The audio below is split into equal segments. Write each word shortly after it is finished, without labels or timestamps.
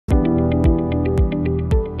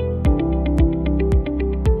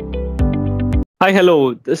Hi,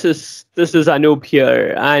 hello. This is Anup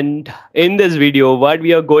here, and in this video, what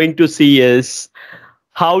we are going to see is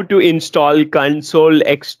how to install console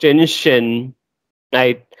extension,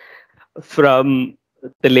 right, from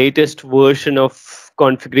the latest version of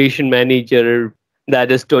Configuration Manager,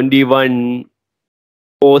 that is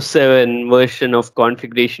 21.07 version of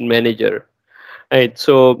Configuration Manager, right?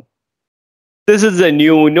 So this is a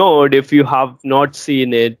new node. If you have not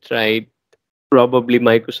seen it, right? Probably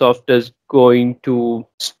Microsoft is going to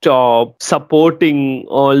stop supporting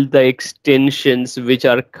all the extensions which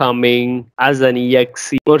are coming as an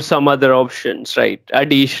exe or some other options, right?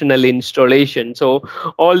 Additional installation. So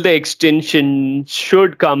all the extensions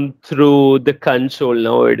should come through the console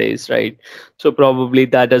nowadays, right? So probably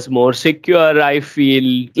that is more secure, I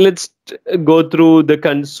feel. Let's go through the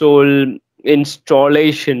console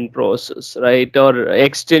installation process, right, or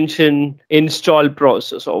extension install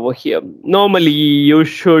process over here. Normally you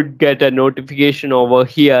should get a notification over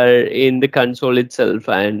here in the console itself,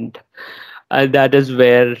 and that is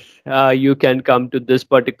where you can come to this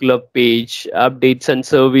particular page, updates and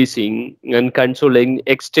servicing and consoling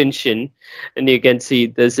extension, and you can see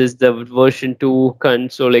this is the version 2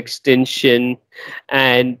 console extension,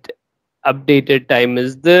 and updated time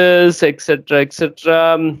is this, etc.,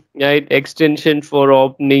 etc. Right, extension for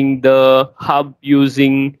opening the hub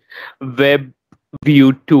using web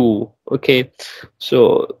view 2. Okay,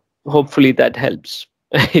 so hopefully that helps.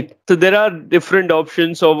 Right, so there are different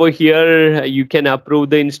options over here. You can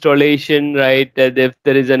approve the installation, right? And if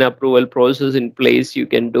there is an approval process in place, you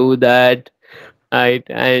can do that, right?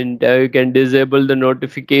 And you can disable the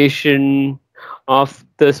notification of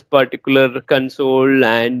this particular console,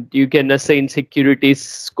 and you can assign security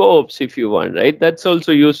scopes if you want, right? That's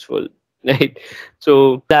also useful. Right,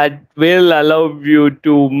 so that will allow you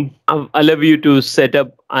to set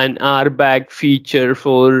up an RBAC feature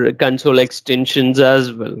for console extensions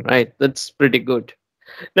as well, right? That's pretty good.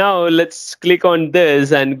 Now let's click on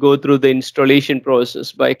this and go through the installation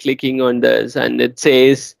process by clicking on this, and it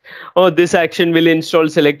says, oh, this action will install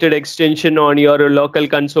selected extension on your local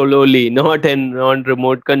console only, not on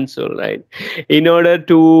remote console, right? In order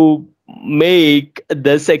to make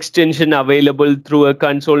this extension available through a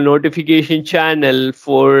console notification channel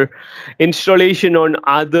for installation on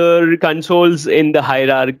other consoles in the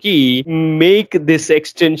hierarchy, make this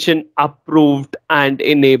extension approved and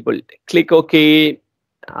enabled. Click OK,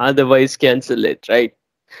 otherwise cancel it, right?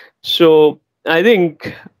 So I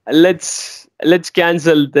think let's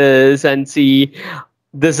cancel this and see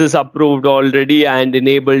this is approved already and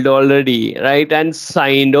enabled already, right, and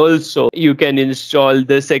signed also. You can install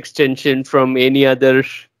this extension from any other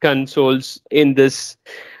consoles in this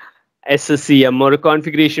SCCM or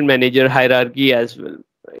configuration manager hierarchy as well,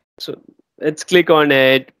 right? So let's click on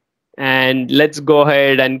it, and let's go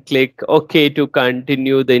ahead and click OK to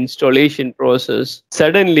continue the installation process.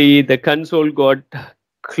 Suddenly the console got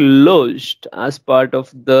closed as part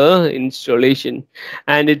of the installation,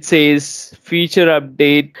 and it says feature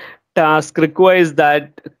update task requires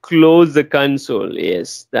that close the console.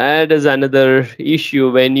 Yes, that is another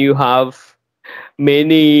issue when you have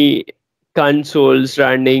many consoles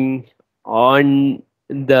running on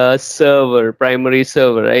the server, primary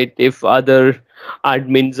server, right? If other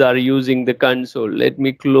admins are using the console, let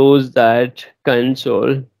me close that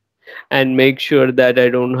console and make sure that I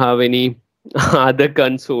don't have any other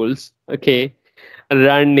consoles, okay,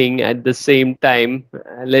 running at the same time.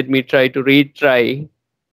 Let me try to retry,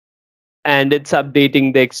 and it's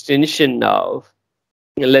updating the extension now.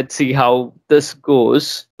 Let's see how this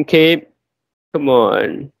goes. Okay, come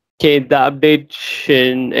on. Okay, the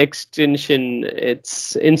updation extension,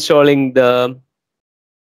 it's installing the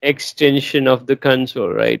extension of the console,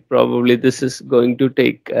 right? Probably this is going to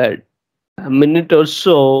take a minute or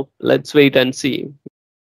so. Let's wait and see.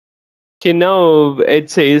 Okay, now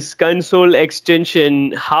it says console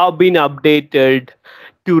extension have been updated.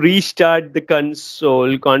 To restart the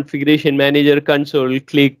console, configuration manager console,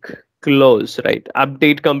 click close, right?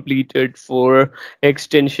 Update completed for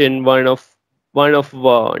extension one of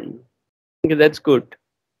one. Okay, that's good.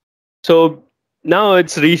 So now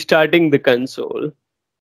it's restarting the console.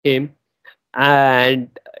 Okay, and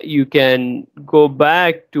you can go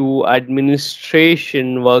back to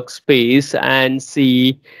administration workspace and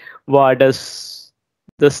see what is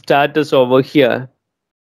the status over here.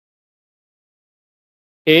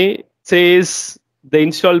 Okay, it says the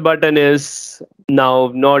install button is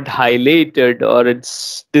now not highlighted or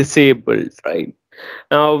it's disabled, right?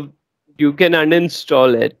 Now you can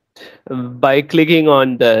uninstall it by clicking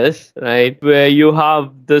on this, right, where you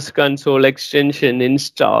have this console extension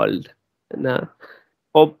installed. And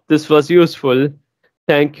hope this was useful.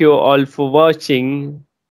 Thank you all for watching.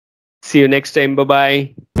 See you next time. Bye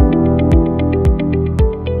bye.